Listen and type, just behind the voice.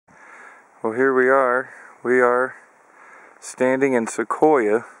Well, here we are. We are standing in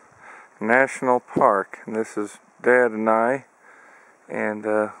Sequoia National Park, and this is Dad and I,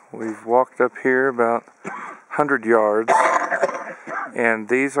 and we've walked up here about 100 yards, and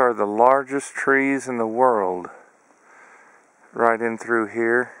these are the largest trees in the world right in through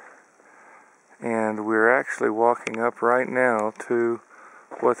here, and we're actually walking up right now to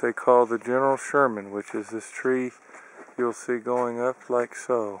what they call the General Sherman, which is this tree you'll see going up like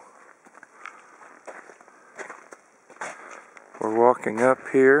so. We're walking up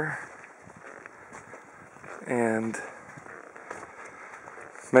here, and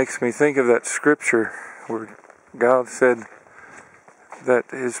makes me think of that scripture where God said that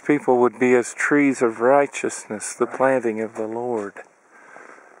His people would be as trees of righteousness, the planting of the Lord,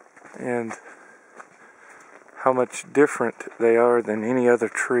 and how much different they are than any other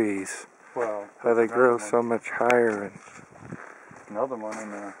trees. Well, how they grow so much higher, and another one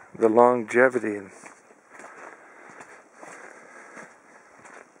in the longevity.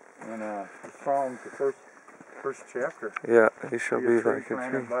 the Psalms, the first chapter. Yeah, he shall be like a tree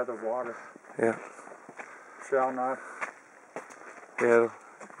planted by the water. Yeah. Shall not. Yeah, it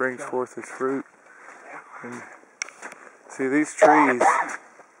brings forth its fruit. And see, these trees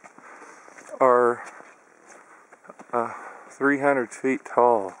are 300 feet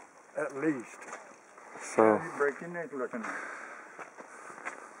tall. At least. So. You break your neck looking.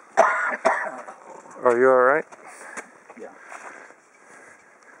 Are you all right? Yeah.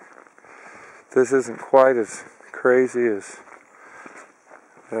 This isn't quite as crazy as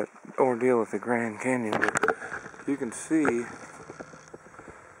that ordeal with the Grand Canyon, but you can see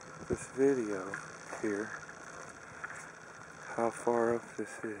this video here, how far up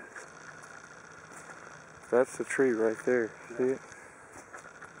this is. That's the tree right there. See it?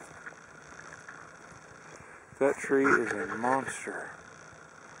 That tree is a monster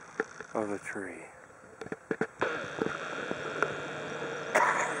of a tree.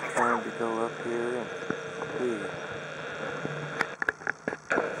 Trying to go up here and see.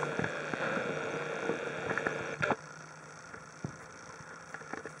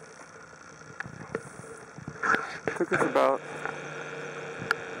 It took us about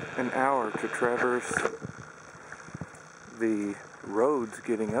an hour to traverse the roads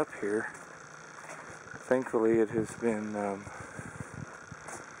getting up here. Thankfully, it has been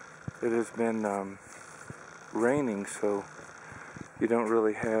raining, so you don't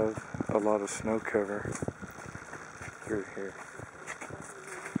really have a lot of snow cover through here.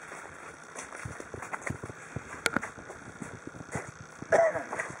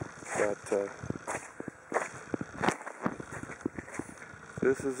 But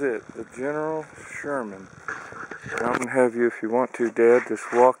this is it, the General Sherman. I'm going to have you, if you want to, Dad,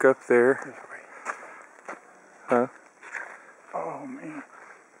 just walk up there. Huh? Oh, man.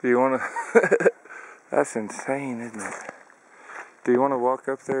 Do you want to... That's insane, isn't it? Do you want to walk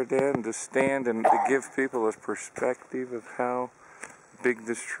up there, Dad, and just stand and to give people a perspective of how big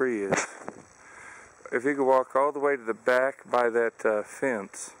this tree is? If you could walk all the way to the back by that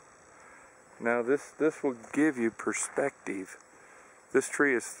fence. Now this will give you perspective. This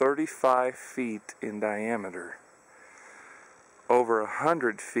tree is 35 feet in diameter, over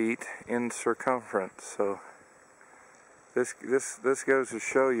 100 feet in circumference. So this goes to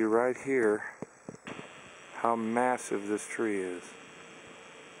show you right here how massive this tree is.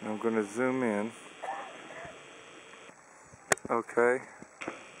 I'm going to zoom in. Okay.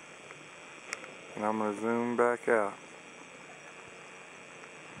 And I'm going to zoom back out.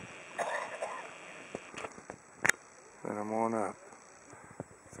 Then I'm on up.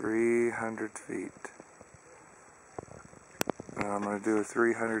 300 feet. Now I'm going to do a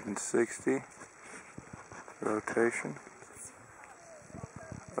 360 rotation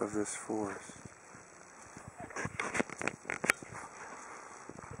of this forest.